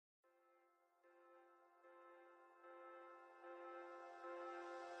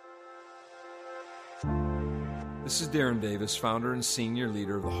This is Darren Davis, founder and senior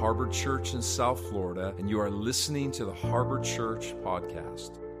leader of the Harbor Church in South Florida, and you are listening to the Harbor Church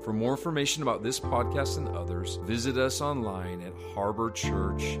podcast. For more information about this podcast and others, visit us online at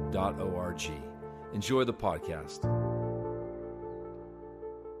harborchurch.org. Enjoy the podcast.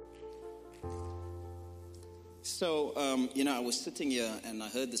 So, I was sitting here and I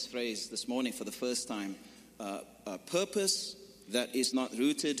heard this phrase this morning for the first time. A purpose that is not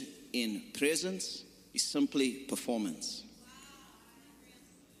rooted in presence is simply performance.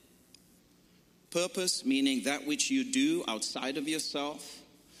 Purpose meaning that which you do outside of yourself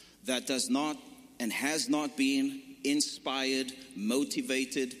that does not and has not been inspired,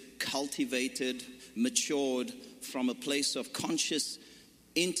 motivated, cultivated, matured from a place of conscious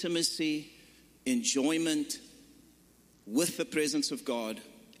intimacy, enjoyment with the presence of God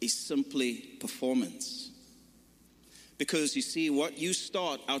is simply performance. Because you see, what you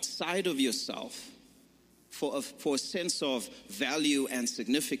start outside of yourself for a sense of value and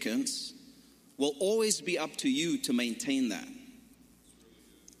significance will always be up to you to maintain that.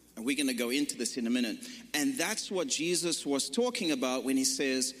 And we're going to go into this in a minute. And that's what Jesus was talking about when he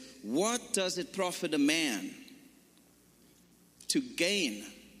says, what does it profit a man to gain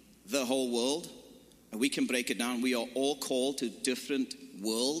the whole world? And we can break it down. We are all called to different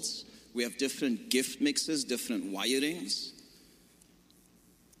worlds. We have different gift mixes, different wirings.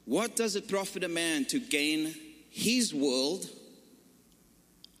 What does it profit a man to gain his world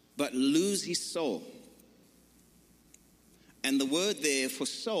but lose his soul? And the word there for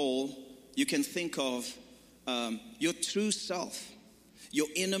soul, you can think of your true self, your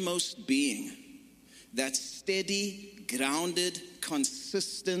innermost being, that steady, grounded,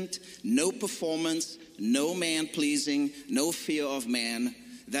 consistent, no performance, no man-pleasing, no fear of man,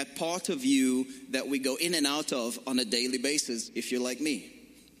 that part of you that we go in and out of on a daily basis if you're like me.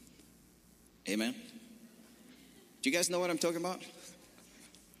 Amen? Do you guys know what I'm talking about?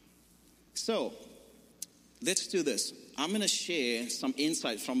 So, let's do this. I'm going to share some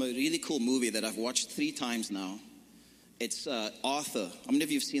insight from a really cool movie that I've watched 3 times now. It's Arthur. How many of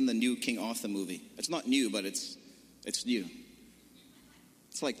you have seen the new King Arthur movie? It's not new, but it's new.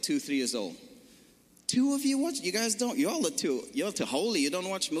 It's like 2-3 years old. 2 of you watch? You guys don't? You're too holy. You don't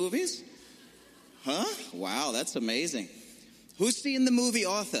watch movies? Huh? Wow, that's amazing. Who's seen the movie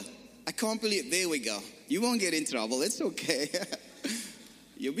Arthur? I can't believe. There we go. You won't get in trouble. It's okay.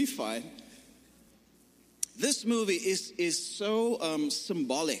 You'll be fine. This movie is so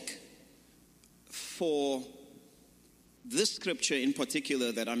symbolic for this scripture in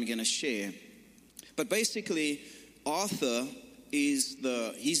particular that I'm going to share. But basically, Arthur his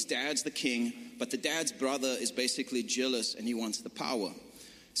dad's the king, but the dad's brother is basically jealous and he wants the power.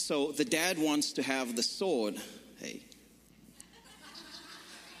 So the dad wants to have the sword. Hey.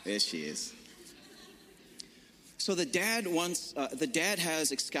 There she is. So the dad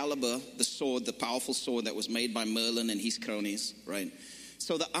has Excalibur, the sword, the powerful sword that was made by Merlin and his cronies, right?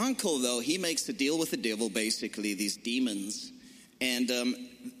 So the uncle, though, he makes a deal with the devil, basically, these demons. And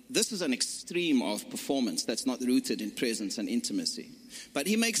this is an extreme of performance that's not rooted in presence and intimacy. But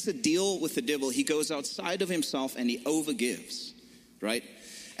he makes a deal with the devil. He goes outside of himself and he overgives, right?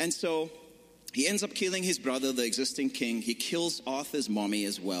 And so he ends up killing his brother, the existing king. He kills Arthur's mommy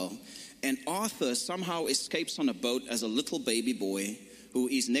as well. And Arthur somehow escapes on a boat as a little baby boy who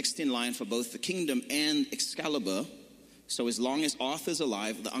is next in line for both the kingdom and Excalibur. So as long as Arthur's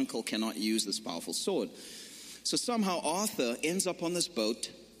alive, the uncle cannot use this powerful sword. So somehow Arthur ends up on this boat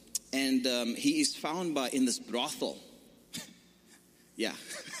and he is found in this brothel. Yeah.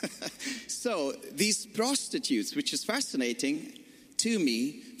 So these prostitutes, which is fascinating to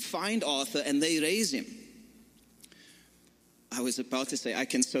me, find Arthur and they raise him. I was about to say, I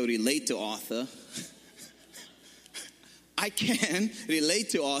can so relate to Arthur. I can relate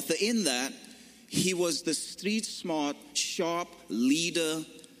to Arthur in that he was the street smart, sharp leader,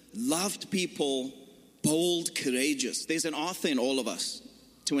 loved people, bold, courageous. There's an Arthur in all of us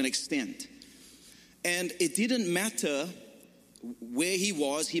to an extent. And it didn't matter where he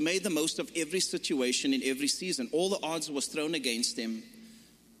was. He made the most of every situation in every season. All the odds was thrown against him.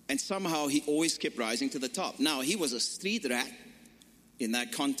 And somehow he always kept rising to the top. Now, he was a street rat. In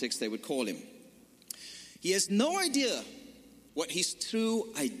that context, they would call him. He has no idea what his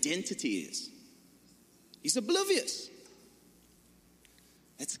true identity is. He's oblivious.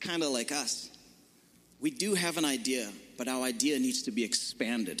 That's kind of like us. We do have an idea, but our idea needs to be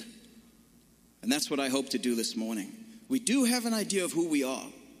expanded. And that's what I hope to do this morning. We do have an idea of who we are,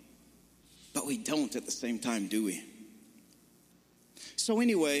 but we don't at the same time, do we? So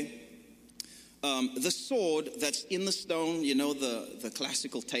anyway, the sword that's in the stone, you know the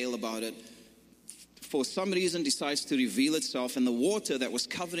classical tale about it. for some reason decides to reveal itself, and the water that was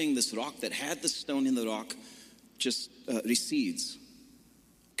covering this rock, that had the stone in the rock, just recedes.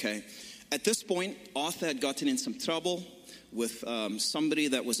 Okay. At this point, Arthur had gotten in some trouble with somebody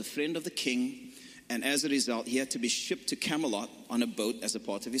that was a friend of the king, and as a result, he had to be shipped to Camelot on a boat as a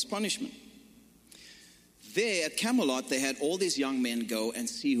part of his punishment. There at Camelot, they had all these young men go and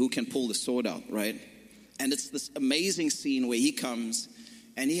see who can pull the sword out, right? And it's this amazing scene where he comes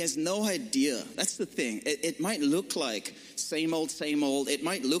and he has no idea. That's the thing. It might look like same old, same old. It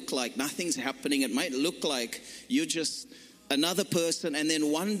might look like nothing's happening. It might look like you're just another person. And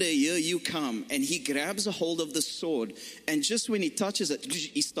then one day, here you come, and he grabs a hold of the sword. And just when he touches it,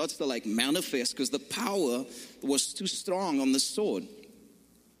 he starts to like manifest because the power was too strong on the sword,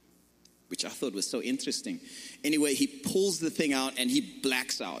 which I thought was so interesting. Anyway, he pulls the thing out and he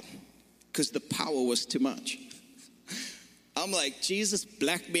blacks out because the power was too much. I'm like, Jesus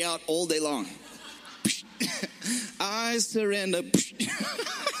blacked me out all day long. I surrender.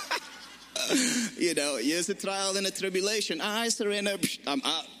 You know, here's a trial and a tribulation. I surrender. I'm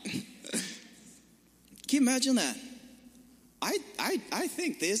out. Can you imagine that? I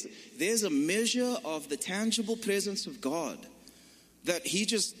think there's a measure of the tangible presence of God that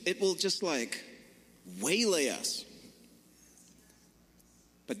it will just like waylay us.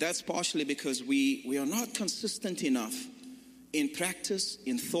 But that's partially because we are not consistent enough in practice,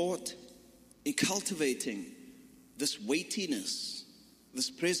 in thought, in cultivating this weightiness,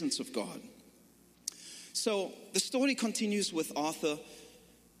 this presence of God. So the story continues with Arthur.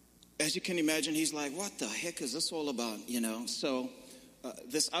 As you can imagine, he's like, what the heck is this all about? You know, so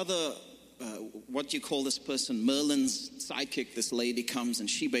this other, what you call this person, Merlin's sidekick, this lady comes and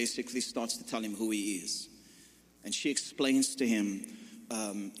she basically starts to tell him who he is. And she explains to him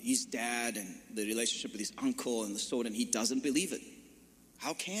his dad and the relationship with his uncle and the sword, and he doesn't believe it.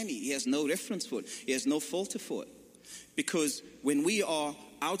 How can he? He has no reference for it. He has no filter for it. Because when we are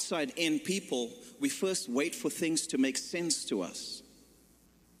outside-in people, we first wait for things to make sense to us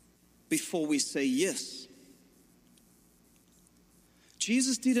before we say yes.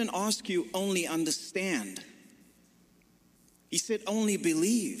 Jesus didn't ask you only understand. He said only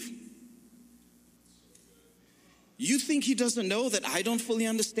believe. You think he doesn't know that I don't fully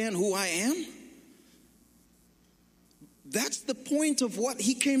understand who I am? That's the point of what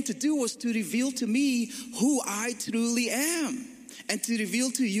he came to do, was to reveal to me who I truly am. And to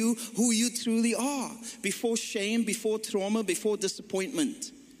reveal to you who you truly are. Before shame, before trauma, before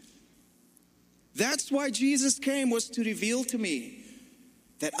disappointment. That's why Jesus came, was to reveal to me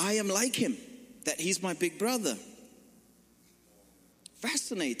that I am like him. That he's my big brother.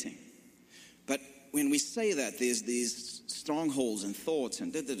 Fascinating. But when we say that, there's these strongholds and thoughts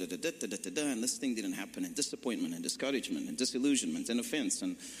and and this thing didn't happen, and disappointment and discouragement and disillusionment and offense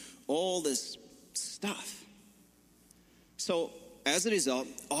and all this stuff. So as a result,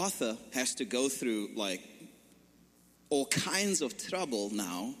 Arthur has to go through like all kinds of trouble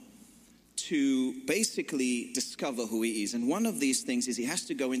now to basically discover who he is. And one of these things is he has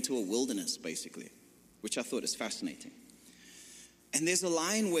to go into a wilderness, basically, which I thought is fascinating. And there's a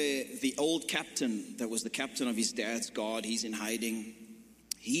line where the old captain, that was the captain of his dad's guard, he's in hiding.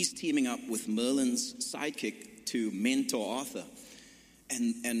 He's teaming up with Merlin's sidekick to mentor Arthur.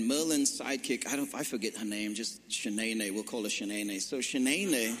 And Merlin's sidekick, I forget her name, just Shanae, we'll call her Shanae. So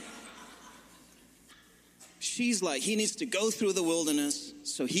Shanae, she's like, he needs to go through the wilderness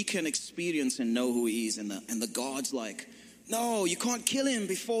so he can experience and know who he is. And the guard's like, no, you can't kill him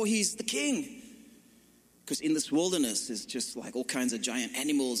before he's the king. Because in this wilderness, there's just like all kinds of giant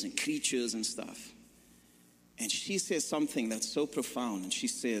animals and creatures and stuff. And she says something that's so profound. And she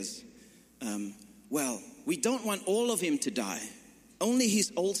says, well, we don't want all of him to die. Only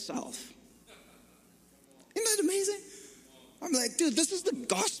his old self. Isn't that amazing? I'm like, dude, this is the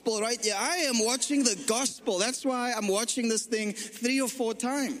gospel right here. I am watching the gospel. That's why I'm watching this thing 3 or 4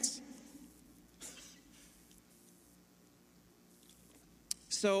 times.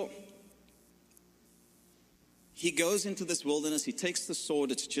 So he goes into this wilderness. He takes the sword.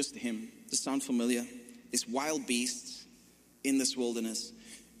 It's just him. Does it sound familiar? These wild beasts in this wilderness.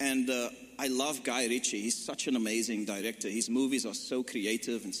 And I love Guy Ritchie. He's such an amazing director. His movies are so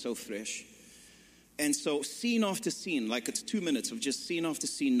creative and so fresh. And so scene after scene, like it's 2 minutes of just scene after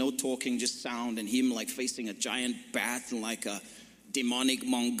scene, no talking, just sound, and him like facing a giant bat and like a demonic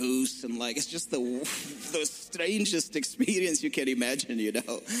mongoose, and like it's just the strangest experience you can imagine, you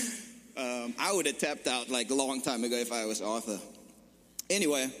know. I would have tapped out like a long time ago if I was Arthur.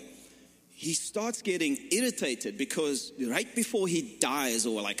 Anyway, he starts getting irritated because right before he dies,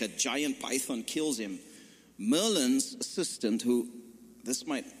 or like a giant python kills him, Merlin's assistant, who This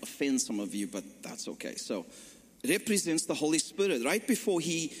might offend some of you, but that's okay. So it represents the Holy Spirit. Right before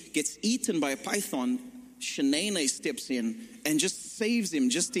he gets eaten by a python, Shanae steps in and just saves him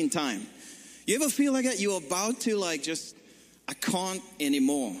just in time. You ever feel like that? You're about to I can't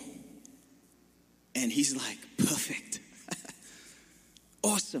anymore. And he's like, perfect.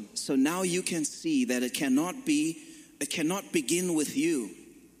 Awesome. So now you can see that it cannot begin with you.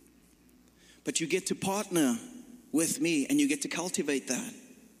 But you get to partner with me and you get to cultivate that.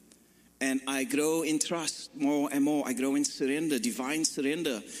 And I grow in trust more and more. I grow in surrender, divine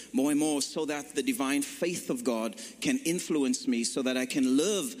surrender more and more, so that the divine faith of God can influence me, so that I can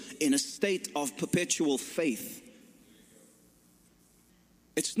live in a state of perpetual faith.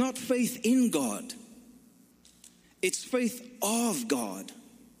 It's not faith in God. It's faith of God.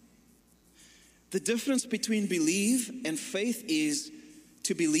 The difference between believe and faith is,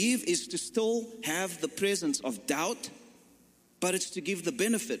 to believe is to still have the presence of doubt, but it's to give the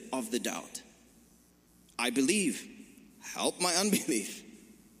benefit of the doubt. I believe. Help my unbelief.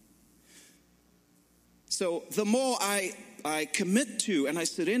 So the more I commit to and I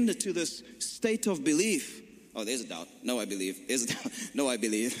surrender to this state of belief. Oh, there's a doubt. No, I believe. There's a doubt. No, I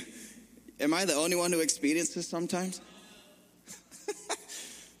believe. Am I the only one who experiences this sometimes?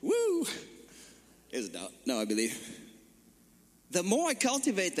 Woo! There's a doubt. No, I believe. The more I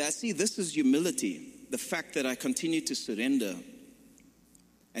cultivate that, see, this is humility. The fact that I continue to surrender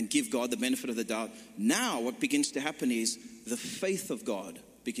and give God the benefit of the doubt. Now what begins to happen is the faith of God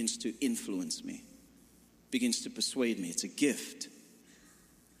begins to influence me, begins to persuade me. It's a gift.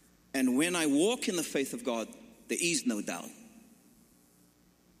 And when I walk in the faith of God, there is no doubt.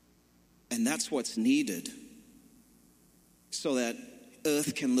 And that's what's needed so that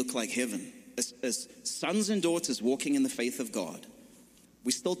earth can look like heaven. As sons and daughters walking in the faith of God.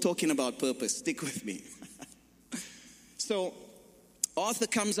 We're still talking about purpose. Stick with me. So Arthur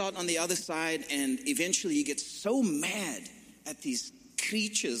comes out on the other side, and eventually he gets so mad at these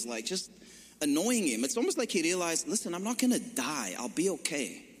creatures, like just annoying him. It's almost like he realized, listen, I'm not going to die. I'll be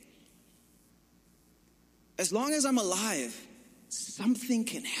okay. As long as I'm alive, something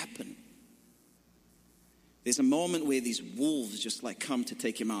can happen. There's a moment where these wolves just come to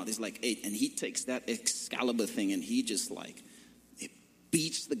take him out. There's 8, and he takes that Excalibur thing and he just it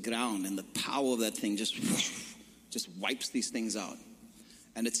beats the ground, and the power of that thing just wipes these things out.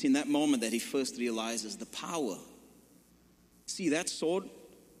 And it's in that moment that he first realizes the power. See, that sword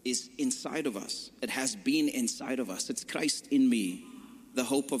is inside of us. It has been inside of us. It's Christ in me, the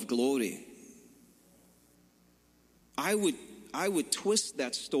hope of glory. I would twist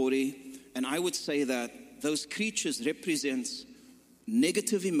that story, and I would say that those creatures represents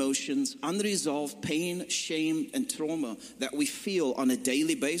negative emotions, unresolved pain, shame, and trauma that we feel on a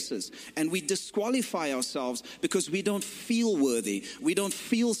daily basis. And we disqualify ourselves because we don't feel worthy. We don't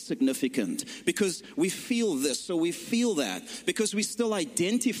feel significant because we feel this, so we feel that. Because we still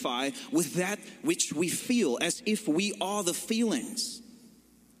identify with that which we feel as if we are the feelings.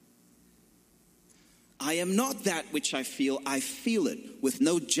 I am not that which I feel it with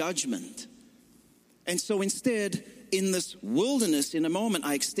no judgment. And so instead, in this wilderness, in a moment,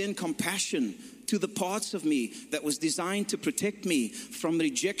 I extend compassion to the parts of me that was designed to protect me from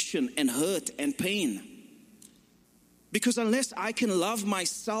rejection and hurt and pain. Because unless I can love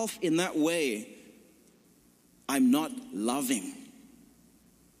myself in that way, I'm not loving.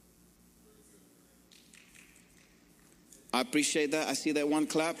 I appreciate that. I see that one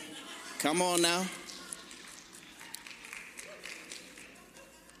clap. Come on now.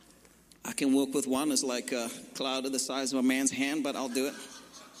 I can work with one. It's like a cloud of the size of a man's hand, but I'll do it.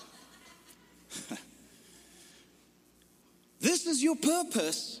 This is your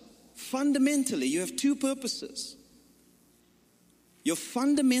purpose. Fundamentally, you have two purposes. Your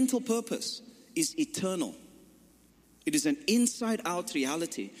fundamental purpose is eternal. It is an inside-out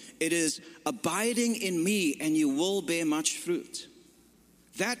reality. It is abiding in me, and you will bear much fruit.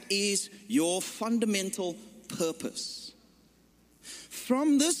 That is your fundamental purpose.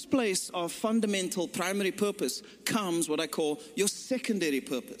 From this place of fundamental primary purpose comes what I call your secondary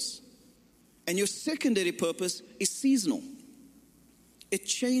purpose. And your secondary purpose is seasonal. It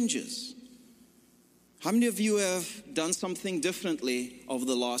changes. How many of you have done something differently over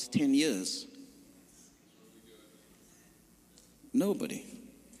the last 10 years? Nobody.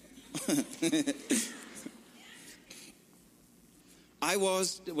 It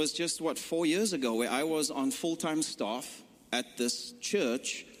was just 4 years ago where I was on full-time staff at this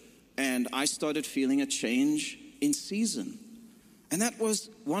church, and I started feeling a change in season. And that was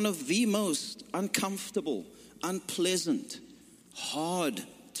one of the most uncomfortable, unpleasant, hard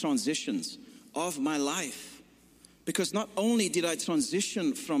transitions of my life. Because not only did I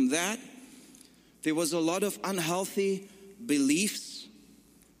transition from that, there was a lot of unhealthy beliefs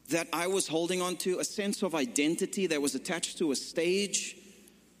that I was holding on to, a sense of identity that was attached to a stage,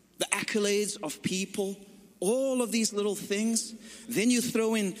 the accolades of people, all of these little things. Then you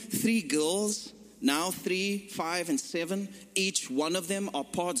throw in 3 girls, now 3, 5, and 7. Each one of them are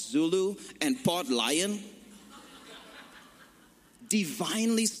part Zulu and part lion.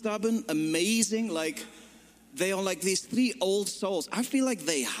 Divinely stubborn, amazing, like they are like these 3 old souls. I feel like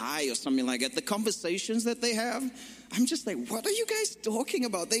they high or something like that. The conversations that they have, I'm just like, what are you guys talking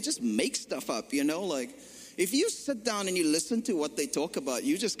about? They just make stuff up, you know? Like, if you sit down and you listen to what they talk about,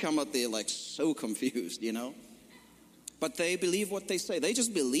 you just come out there like so confused, you know? But they believe what they say. They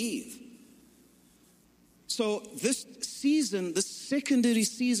just believe. So this season, the secondary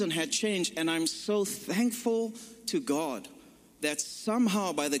season had changed, and I'm so thankful to God that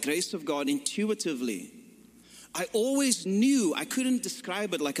somehow by the grace of God, intuitively, I always knew, I couldn't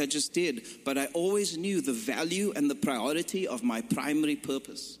describe it like I just did, but I always knew the value and the priority of my primary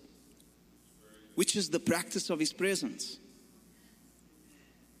purpose, which is the practice of His presence.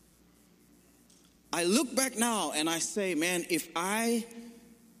 I look back now and I say, man, if I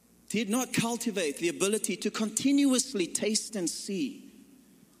did not cultivate the ability to continuously taste and see,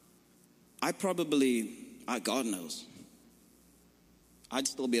 I probably, God knows, I'd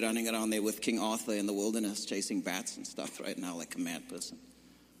still be running around there with King Arthur in the wilderness chasing bats and stuff right now like a mad person.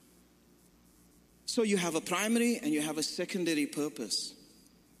 So you have a primary and you have a secondary purpose.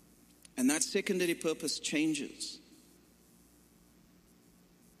 And that secondary purpose changes.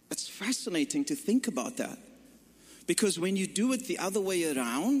 It's fascinating to think about that. Because when you do it the other way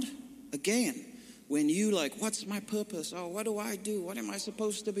around, again, when you like, what's my purpose? Oh, what do I do? What am I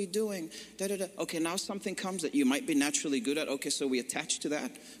supposed to be doing? Okay, now something comes that you might be naturally good at. Okay, so we attach to that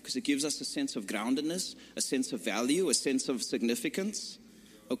because it gives us a sense of groundedness, a sense of value, a sense of significance.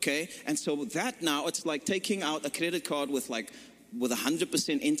 Okay, and so that now it's like taking out a credit card with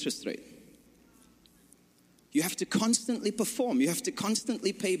 100% interest rate. You have to constantly perform. You have to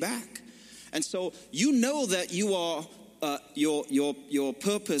constantly pay back. And so you know that you are your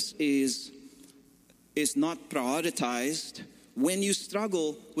purpose is not prioritized when you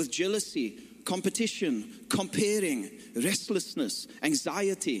struggle with jealousy, competition, comparing, restlessness,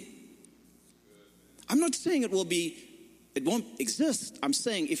 anxiety. I'm not saying it won't exist. I'm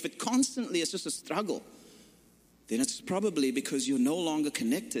saying if it constantly is just a struggle, then it's probably because you're no longer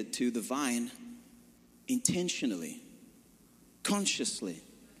connected to the vine intentionally, consciously.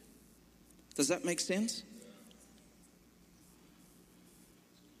 Does that make sense?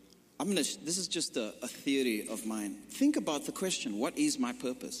 This is just a theory of mine. Think about the question, what is my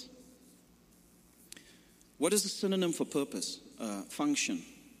purpose? What is the synonym for purpose? Function.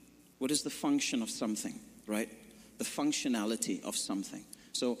 What is the function of something, right? The functionality of something.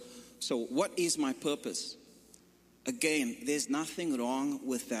 So what is my purpose? Again, there's nothing wrong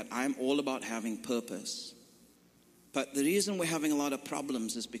with that. I'm all about having purpose. But the reason we're having a lot of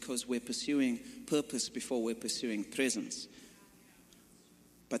problems is because we're pursuing purpose before we're pursuing presence.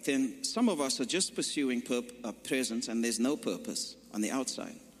 But then some of us are just pursuing presence and there's no purpose on the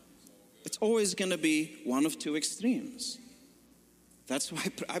outside. It's always going to be one of two extremes. That's why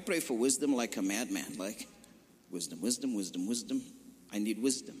I pray for wisdom like a madman. Like, wisdom, wisdom, wisdom, wisdom. I need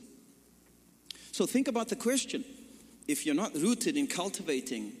wisdom. So think about the question. If you're not rooted in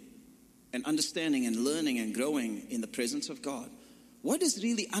cultivating and understanding and learning and growing in the presence of God, what is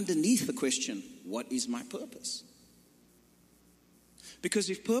really underneath the question, what is my purpose?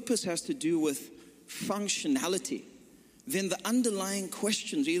 Because if purpose has to do with functionality, then the underlying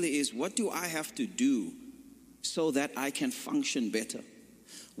question really is, what do I have to do so that I can function better?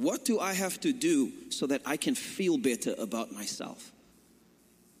 What do I have to do so that I can feel better about myself?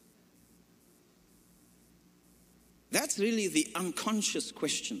 That's really the unconscious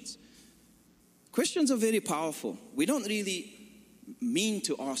questions. Questions are very powerful. We don't really mean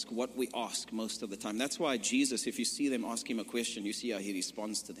to ask what we ask most of the time. That's why Jesus, if you see them ask him a question, you see how he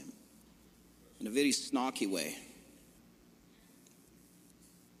responds to them in a very snarky way.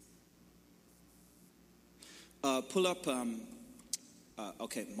 Pull up,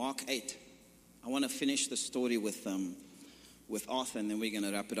 Mark 8. I want to finish the story with Arthur, and then we're going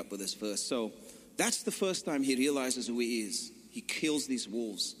to wrap it up with this verse. So that's the first time he realizes who he is. He kills these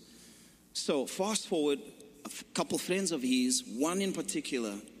wolves. So fast forward, a couple friends of his, one in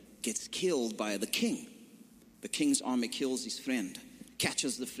particular, gets killed by the king. The king's army kills his friend,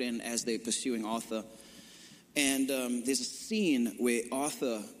 catches the friend as they're pursuing Arthur. And there's a scene where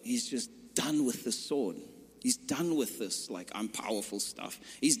Arthur, he's just done with the sword. He's done with this, like, I'm powerful stuff.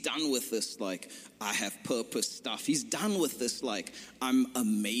 He's done with this, like, I have purpose stuff. He's done with this, like, I'm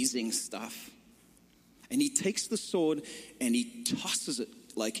amazing stuff. And he takes the sword and he tosses it,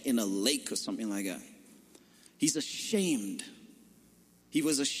 like, in a lake or something like that. He's ashamed. He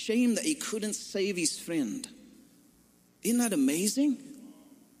was ashamed that he couldn't save his friend. Isn't that amazing?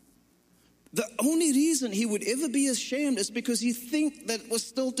 The only reason he would ever be ashamed is because he think that it was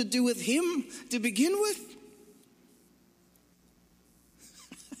still to do with him to begin with.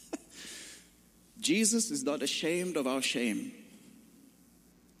 Jesus is not ashamed of our shame.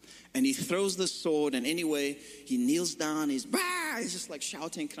 And he throws the sword, and anyway, he kneels down, he's just like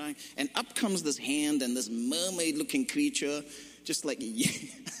shouting, crying. And up comes this hand and this mermaid-looking creature, just like,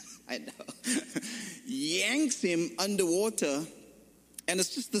 I know, yanks him underwater. And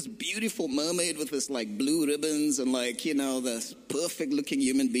it's just this beautiful mermaid with this like blue ribbons and like, you know, this perfect looking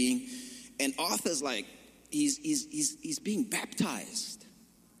human being. And Arthur's like, he's being baptized.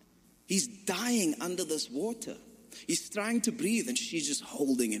 He's dying under this water. He's trying to breathe and she's just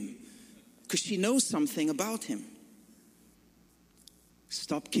holding him because she knows something about him.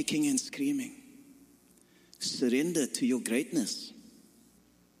 Stop kicking and screaming. Surrender to your greatness.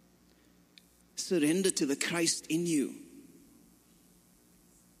 Surrender to the Christ in you.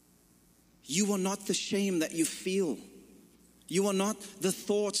 You are not the shame that you feel. You are not the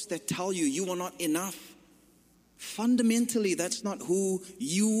thoughts that tell you you are not enough. Fundamentally, that's not who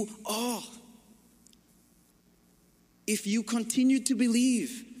you are. If you continue to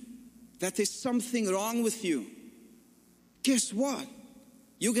believe that there's something wrong with you, guess what?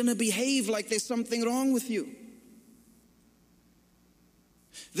 You're going to behave like there's something wrong with you.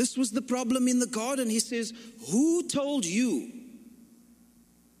 This was the problem in the garden. He says, who told you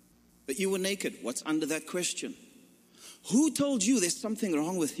that you were naked? What's under that question? Who told you there's something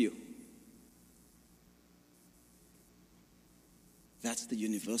wrong with you? That's the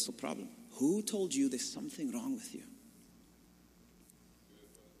universal problem. Who told you there's something wrong with you?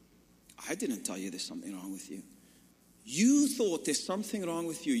 I didn't tell you there's something wrong with you. You thought there's something wrong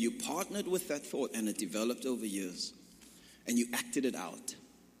with you. You partnered with that thought and it developed over years. And you acted it out.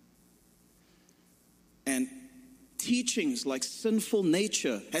 And teachings like sinful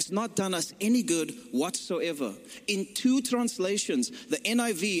nature has not done us any good whatsoever. In two translations, the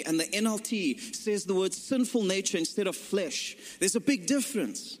NIV and the NLT says the word sinful nature instead of flesh. There's a big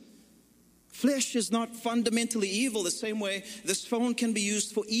difference. Flesh is not fundamentally evil the same way this phone can be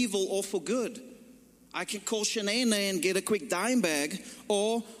used for evil or for good. I can call Shanae and get a quick dime bag,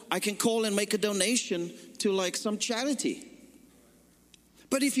 or I can call and make a donation to like some charity.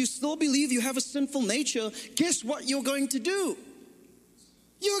 But if you still believe you have a sinful nature, guess what you're going to do?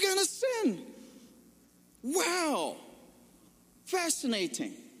 You're going to sin. Wow.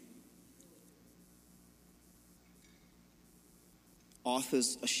 Fascinating.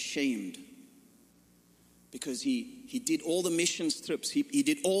 Arthur's ashamed because he did all the missions trips. He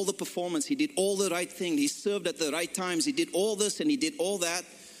did all the performance. He did all the right thing. He served at the right times. He did all this and he did all that.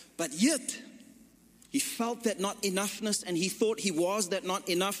 But yet, he felt that not enoughness, and he thought he was that not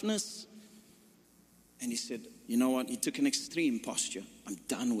enoughness. And he said, you know what? He took an extreme posture. I'm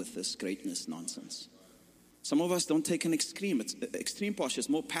done with this greatness nonsense. Some of us don't take an extreme. Extreme posture is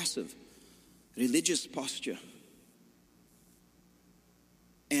more passive, religious posture.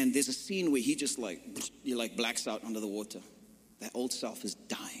 And there's a scene where he just he blacks out under the water. That old self is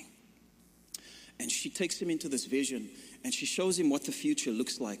dying. And she takes him into this vision, and she shows him what the future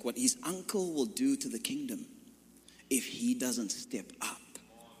looks like, what his uncle will do to the kingdom if he doesn't step up.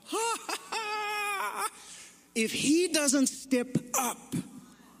 If he doesn't step up,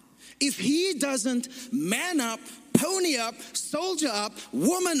 if he doesn't man up, pony up, soldier up,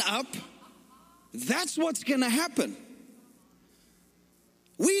 woman up, that's what's going to happen.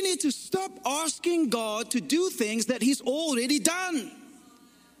 We need to stop asking God to do things that he's already done.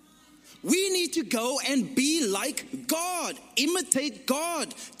 We need to go and be like God. Imitate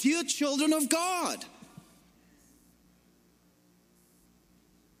God, dear children of God.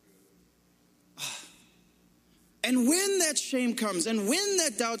 And when that shame comes and when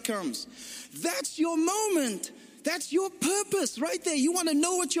that doubt comes, that's your moment. That's your purpose right there. You want to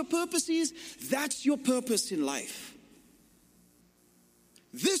know what your purpose is? That's your purpose in life.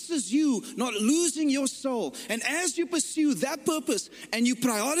 This is you not losing your soul. And as you pursue that purpose and you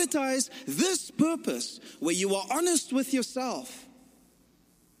prioritize this purpose where you are honest with yourself,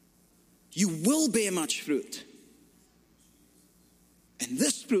 you will bear much fruit. And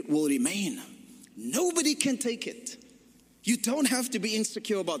this fruit will remain. Nobody can take it. You don't have to be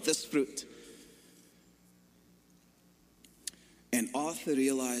insecure about this fruit. And Arthur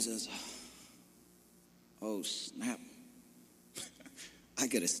realizes, oh snap, I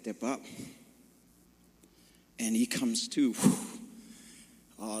got to step up. And he comes to,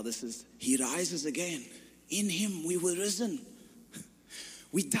 oh, he rises again. In him we were risen.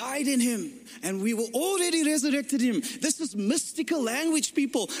 We died in him and we were already resurrected in him. This is mystical language,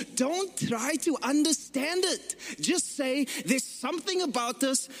 people. Don't try to understand it. Just say, there's something about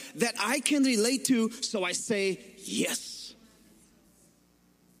this that I can relate to, so I say yes.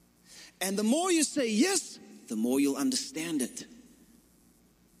 And the more you say yes, the more you'll understand it.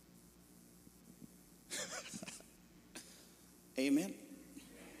 Amen.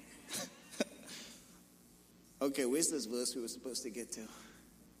 Okay, where's this verse we were supposed to get to?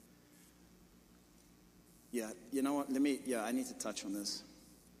 Yeah, you know what? I need to touch on this.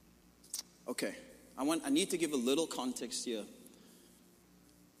 Okay, I need to give a little context here,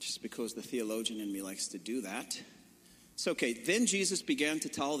 just because the theologian in me likes to do that. It's okay. Then Jesus began to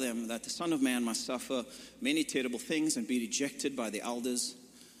tell them that the Son of Man must suffer many terrible things and be rejected by the elders,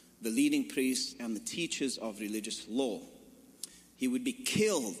 the leading priests, and the teachers of religious law. He would be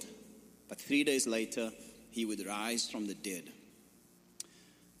killed, but 3 days later, he would rise from the dead.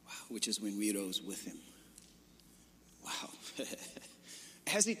 Wow, which is when we rose with him. Wow.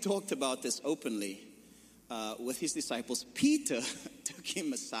 As he talked about this openly with his disciples, Peter took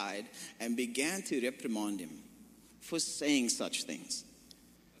him aside and began to reprimand him for saying such things.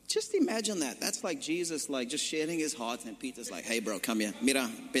 Just imagine that. That's like Jesus, like just sharing his heart, and Peter's like, hey bro, come here. Mira,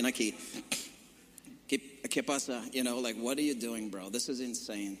 ven aquí. ¿Qué pasa? You know, like, what are you doing, bro? This is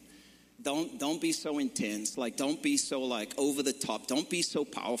insane. Don't be so intense. Like, don't be so like over the top. Don't be so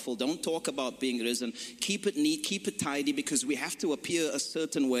powerful. Don't talk about being risen. Keep it neat, keep it tidy, because we have to appear a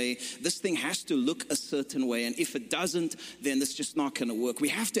certain way. This thing has to look a certain way. And if it doesn't, then it's just not going to work. We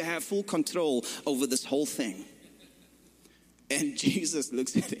have to have full control over this whole thing. And Jesus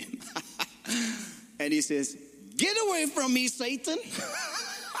looks at him and he says, get away from me, Satan.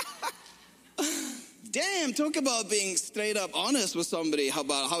 Damn, talk about being straight up honest with somebody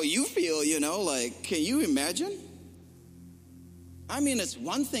about how you feel, you know, like, can you imagine? I mean, it's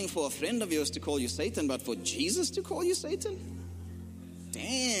one thing for a friend of yours to call you Satan, but for Jesus to call you Satan?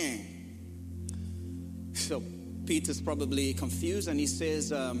 Dang. So Peter's probably confused, and he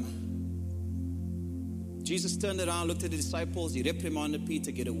says, Jesus turned around, looked at the disciples, he reprimanded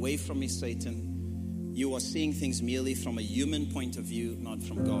Peter, get away from me, Satan. You are seeing things merely from a human point of view, not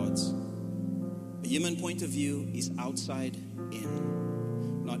from God's. A human point of view is outside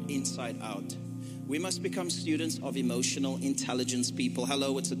in, not inside out. We must become students of emotional intelligence, people.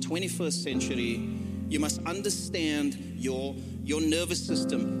 Hello, it's the 21st century. You must understand your nervous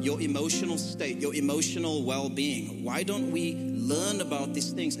system, your emotional state, your emotional well-being. Why don't we learn about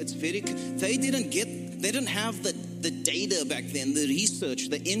these things? They didn't have the data back then, the research,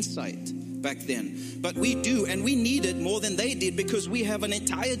 the insight back then. But we do, and we need it more than they did, because we have an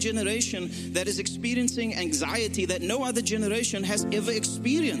entire generation that is experiencing anxiety that no other generation has ever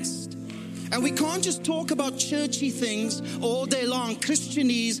experienced. And we can't just talk about churchy things all day long,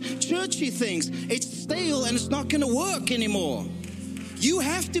 Christianese, churchy things. It's stale and it's not going to work anymore. You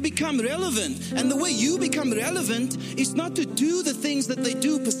have to become relevant. And the way you become relevant is not to do the things that they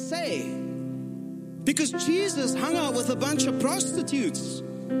do per se. Because Jesus hung out with a bunch of prostitutes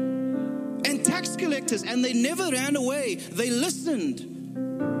and tax collectors, and they never ran away. They listened.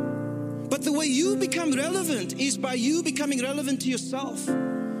 But the way you become relevant is by you becoming relevant to yourself.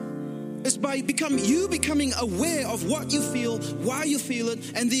 It's by you becoming aware of what you feel, why you feel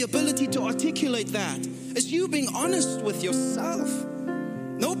it, and the ability to articulate that. It's you being honest with yourself.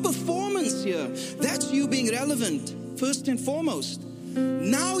 No performance here. That's you being relevant, first and foremost.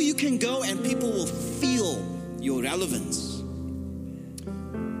 Now you can go and people will feel your relevance.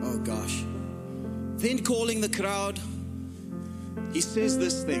 Oh gosh. Then calling the crowd, he says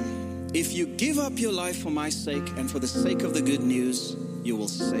this thing: if you give up your life for my sake and for the sake of the good news, you will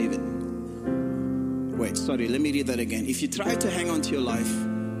save it. Wait, sorry, let me read that again. If you try to hang on to your life,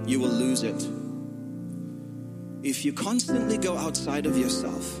 you will lose it. If you constantly go outside of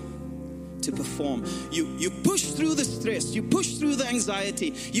yourself to perform, you push through the stress, you push through the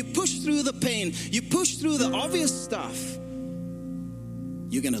anxiety, you push through the pain, you push through the obvious stuff,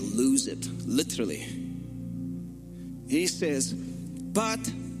 you're going to lose it, literally. He says, but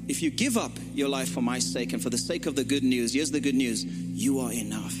if you give up your life for my sake and for the sake of the good news, here's the good news: you are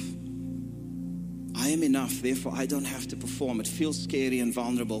enough. I am enough, therefore I don't have to perform. It feels scary and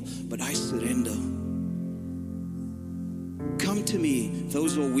vulnerable, but I surrender. Come to me,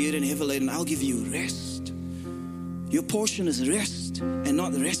 those who are weary and heavy laden, I'll give you rest. Your portion is rest and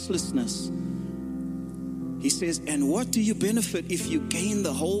not restlessness. He says, and what do you benefit if you gain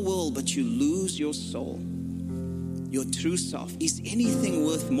the whole world but you lose your soul? your true self? Is anything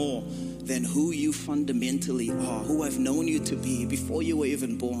worth more than who you fundamentally are, who I've known you to be before you were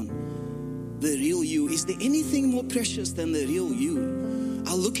even born? The real you. Is there anything more precious than the real you?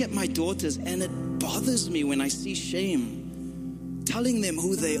 I look at my daughters and it bothers me when I see shame telling them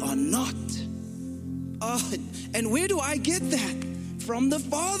who they are not. Oh, and where do I get that? From the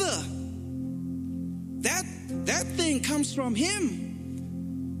Father. That thing comes from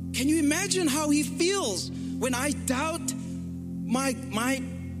Him. Can you imagine how He feels when I doubt my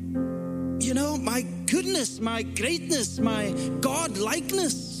goodness, my greatness, my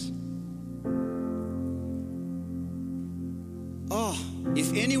God-likeness? Oh,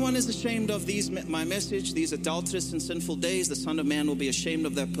 if anyone is ashamed of my message, these adulterous and sinful days, the Son of Man will be ashamed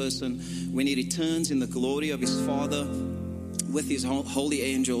of that person when He returns in the glory of His Father with His holy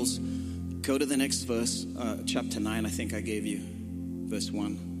angels. Go to the next verse, chapter 9, I think I gave you, verse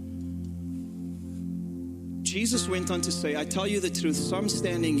 1. Jesus went on to say, I tell you the truth, some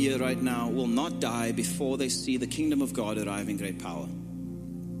standing here right now will not die before they see the kingdom of God arrive in great power.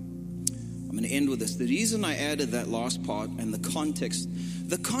 I'm going to end with this. The reason I added that last part and the context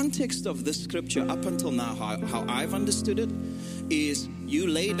of this scripture up until now, how I've understood it, is you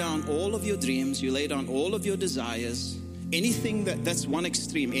lay down all of your dreams, you lay down all of your desires, anything that's one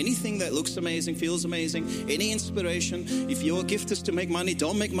extreme, anything that looks amazing, feels amazing, any inspiration. If your gift is to make money,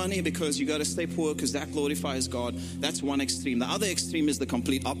 don't make money because you got to stay poor because that glorifies God. That's one extreme. The other extreme is the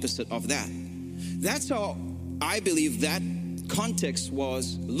complete opposite of that. That's how I believe that context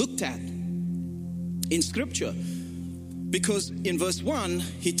was looked at in Scripture. Because in verse 1,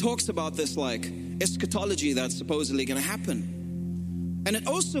 he talks about this like eschatology that's supposedly going to happen. And it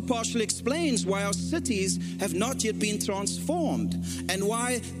also partially explains why our cities have not yet been transformed and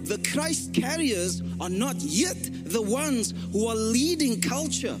why the Christ carriers are not yet the ones who are leading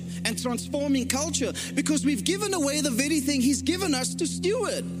culture and transforming culture, because we've given away the very thing He's given us to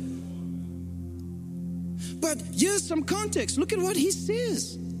steward. But here's some context. Look at what He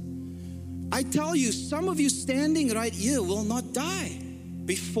says. I tell you, some of you standing right here will not die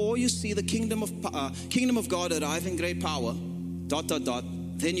before you see the kingdom of God arrive in great power. ...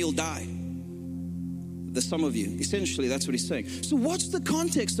 then you'll die. The some of you. Essentially, that's what he's saying. So what's the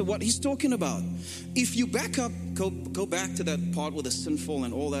context of what he's talking about? If you back up, go back to that part with the sinful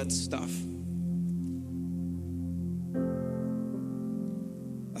and all that stuff.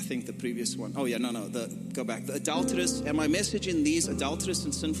 I think the previous one. Oh yeah, go back. The adulterous, and my message in these adulterous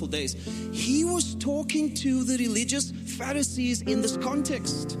and sinful days. He was talking to the religious Pharisees in this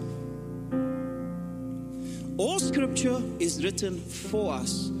context. All scripture is written for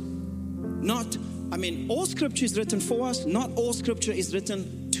us. All scripture is written for us, not all scripture is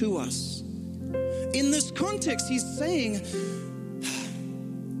written to us. In this context, he's saying,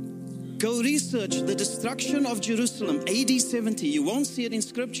 go research the destruction of Jerusalem, AD 70. You won't see it in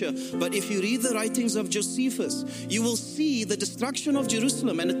scripture, but if you read the writings of Josephus, you will see the destruction of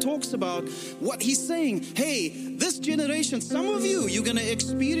Jerusalem. And it talks about what he's saying. Hey, this generation, some of you're going to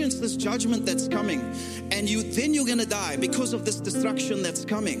experience this judgment that's coming. And then you're going to die because of this destruction that's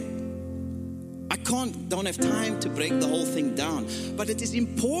coming. I don't have time to break the whole thing down. But it is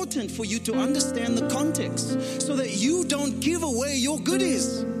important for you to understand the context so that you don't give away your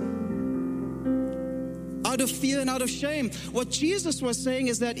goodies out of fear and out of shame. What Jesus was saying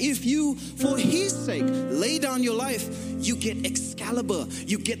is that if you, for His sake, lay down your life, you get Excalibur,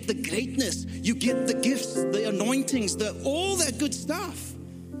 you get the greatness, you get the gifts, the anointings, all that good stuff.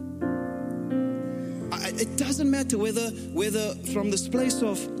 It doesn't matter whether from this place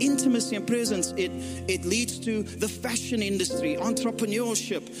of intimacy and presence, it leads to the fashion industry,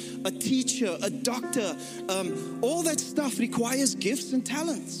 entrepreneurship, a teacher, a doctor. All that stuff requires gifts and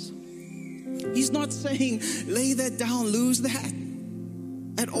talents. He's not saying lay that down, lose that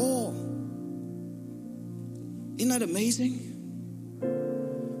at all. Isn't that amazing?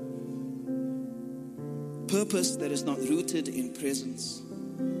 Purpose that is not rooted in presence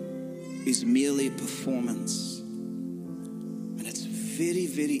is merely performance. And it's very,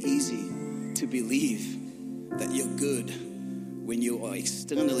 very easy to believe that you're good when you are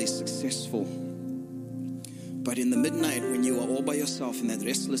externally successful. But in the midnight, when you are all by yourself and that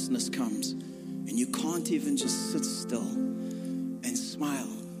restlessness comes, and you can't even just sit still and smile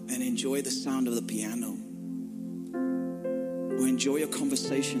and enjoy the sound of the piano, or enjoy a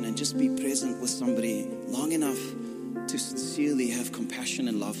conversation and just be present with somebody long enough to sincerely have compassion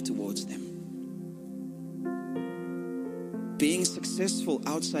and love towards them. Being successful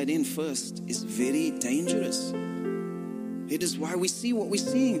outside in first is very dangerous. It is why we see what we're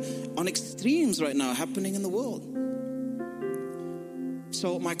seeing on extremes right now happening in the world.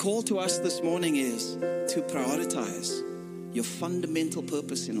 So my call to us this morning is to prioritize your fundamental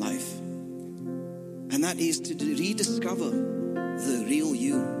purpose in life. And that is to rediscover the real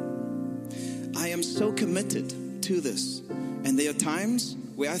you. I am so committed to this. And there are times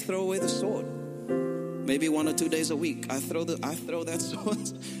where I throw away the sword. Maybe 1 or 2 days a week. I throw that sword.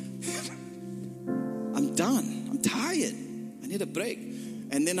 I'm done. I'm tired. I need a break.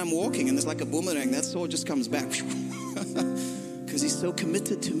 And then I'm walking and it's like a boomerang. That sword just comes back. Because he's so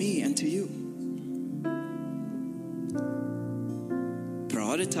committed to me and to you.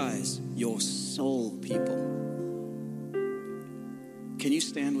 Prioritize your soul, people. Can you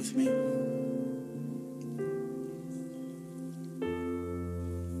stand with me?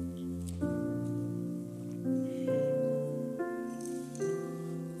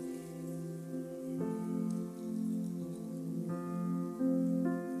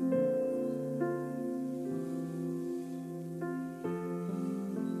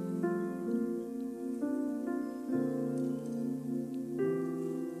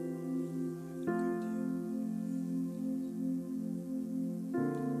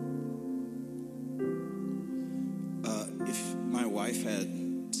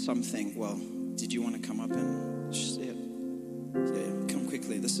 Something, well, did you want to come up and say it? Yeah, come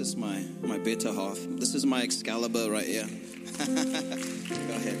quickly. This is my better half. This is my Excalibur right here. Go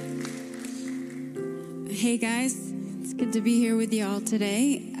ahead. Hey guys, it's good to be here with you all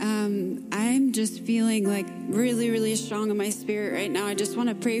today. I'm just feeling like really, really strong in my spirit right now. I just want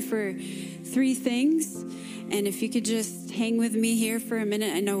to pray for 3 things. And if you could just hang with me here for a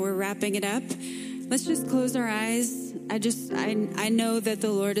minute. I know we're wrapping it up. Let's just close our eyes. I know that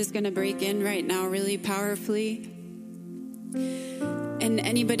the Lord is going to break in right now really powerfully. And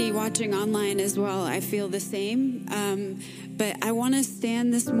anybody watching online as well, I feel the same. But I want to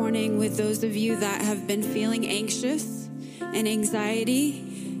stand this morning with those of you that have been feeling anxious and anxiety,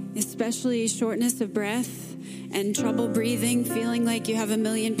 especially shortness of breath and trouble breathing, feeling like you have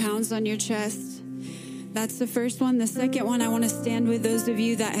 1,000,000 pounds on your chest. That's the first one. The second one, I want to stand with those of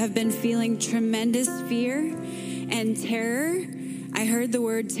you that have been feeling tremendous fear and terror. I heard the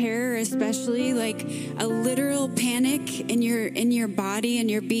word terror, especially like a literal panic in your body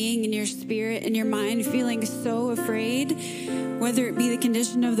and your being and your spirit and your mind, feeling so afraid, whether it be the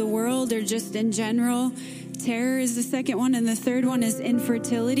condition of the world or just in general. Terror is the second one. And the third one is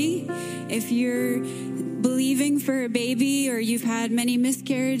infertility. If you're believing for a baby or you've had many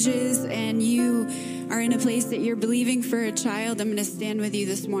miscarriages and you are in a place that you're believing for a child, I'm going to stand with you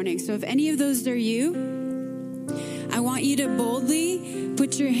this morning. So if any of those are you, I want you to boldly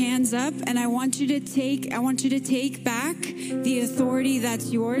put your hands up, and I want you to take back the authority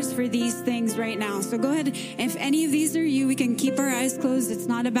that's yours for these things right now. So go ahead. If any of these are you, we can keep our eyes closed. It's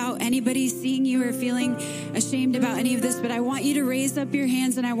not about anybody seeing you or feeling ashamed about any of this, but I want you to raise up your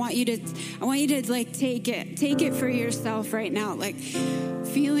hands, and I want you to like take it for yourself right now, like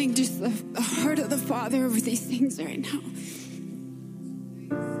feeling just the heart of the Father over these things right now.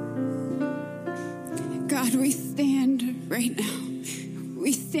 God, we stand right now.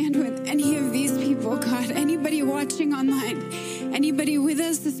 We stand with any of these people, God, anybody watching online, anybody with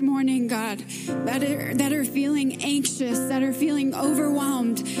us this morning, God, that are feeling anxious, that are feeling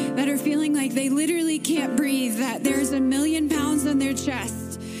overwhelmed, that are feeling like they literally can't breathe, that there's 1,000,000 pounds on their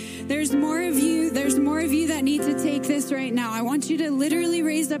chest. There's more of you that need to take this right now. I want you to literally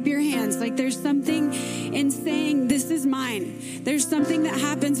raise up your hands. Like there's something in saying, this is mine. There's something that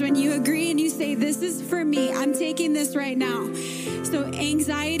happens when you agree and you say, this is for me. I'm taking this right now. So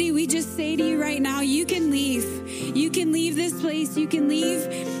anxiety, we just say to you right now, you can leave. You can leave this place. You can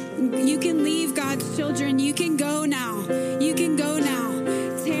leave God's children. You can go now. You can go now.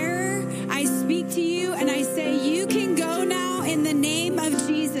 Terror, I speak to you and I say, you can go now in the name of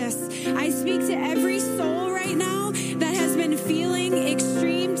Jesus. I speak to every soul right now that has been feeling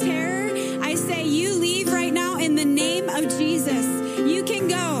extreme terror. I say, you leave right now in the name of Jesus. You can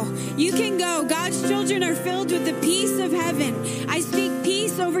go. You can go. God's children are filled with the peace of heaven. I speak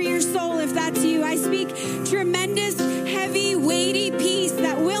peace over your soul if that's you. I speak tremendous, heavy, weighty peace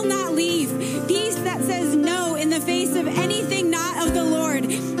that will not leave. Peace that says no in the face of anything not of the Lord.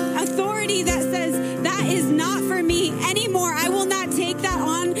 Authority that says that is not for me anymore. I will not take that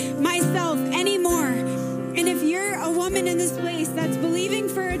on myself anymore. And if you're a woman in this place that's believing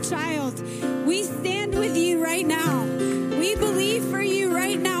for a child, we stand with you right now. We believe for you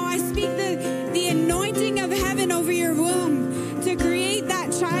right now. I speak the anointing of heaven over your womb to create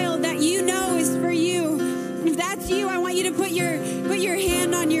that child that you know is for you. If that's you, I want you to put your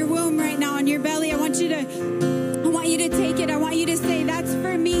hand on your womb right now, on your belly. I want you to take it. I want you to say, that's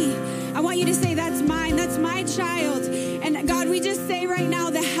for me. I want you to say, that's mine. That's my child. And God, we just say right now,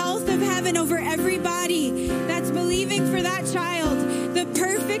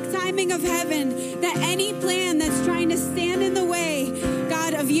 perfect timing of heaven, that any plan that's trying to stand in the way,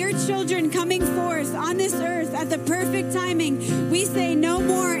 God, of your children coming forth on this earth at the perfect timing, we say no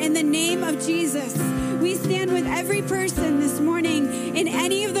more in the name of Jesus. We stand with every person this morning in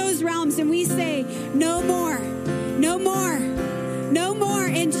any of those realms, and we say no more, no more, no more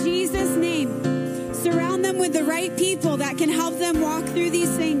in Jesus' name. Surround them with the right people that can help them walk through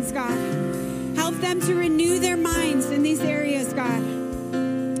these things, God. Help them to renew their minds in these areas, God.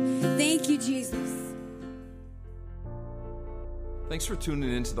 Thank you, Jesus. Thanks for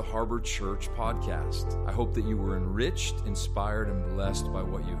tuning into the Harbor Church podcast. I hope that you were enriched, inspired, and blessed by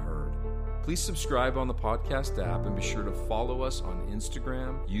what you heard. Please subscribe on the podcast app and be sure to follow us on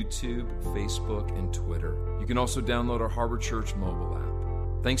Instagram, YouTube, Facebook, and Twitter. You can also download our Harbor Church mobile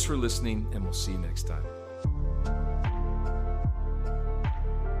app. Thanks for listening, and we'll see you next time.